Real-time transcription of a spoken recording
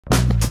I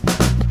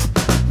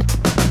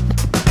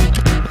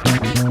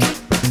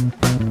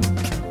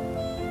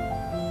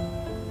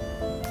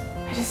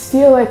just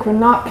feel like we're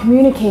not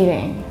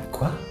communicating.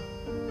 Quoi?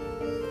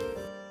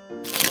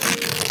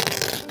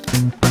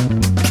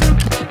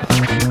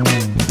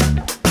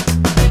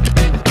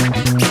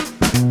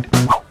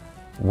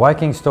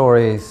 Viking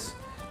stories,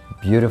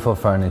 beautiful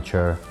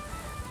furniture,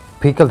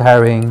 pickled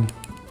herring,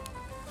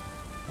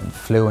 and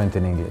fluent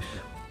in English.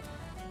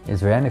 Is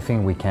there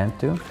anything we can't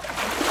do?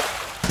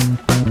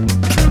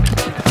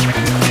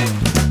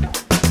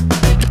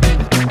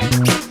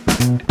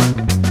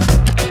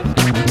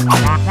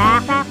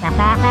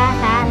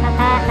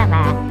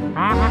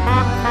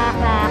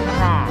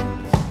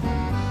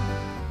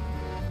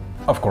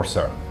 Of course,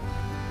 sir.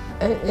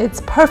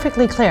 It's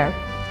perfectly clear.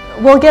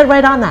 We'll get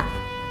right on that.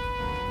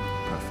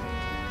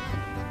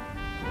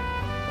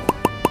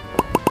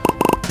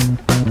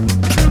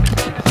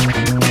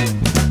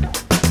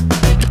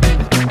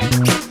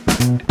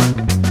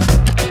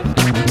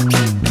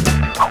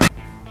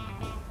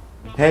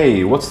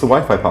 Hey, what's the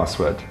Wi-Fi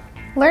password?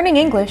 Learning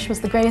English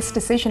was the greatest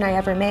decision I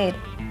ever made.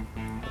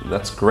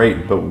 That's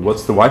great, but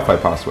what's the Wi-Fi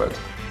password?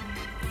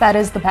 That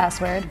is the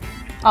password,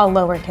 all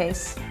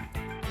lowercase.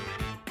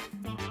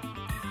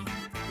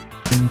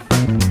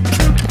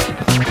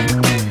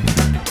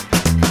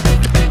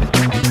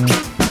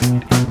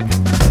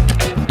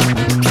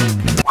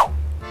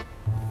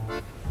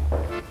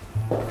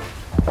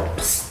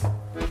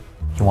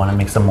 You want to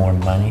make some more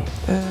money?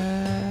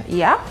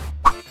 Yeah?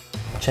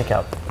 Check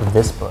out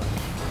this book.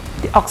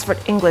 The Oxford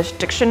English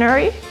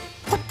Dictionary?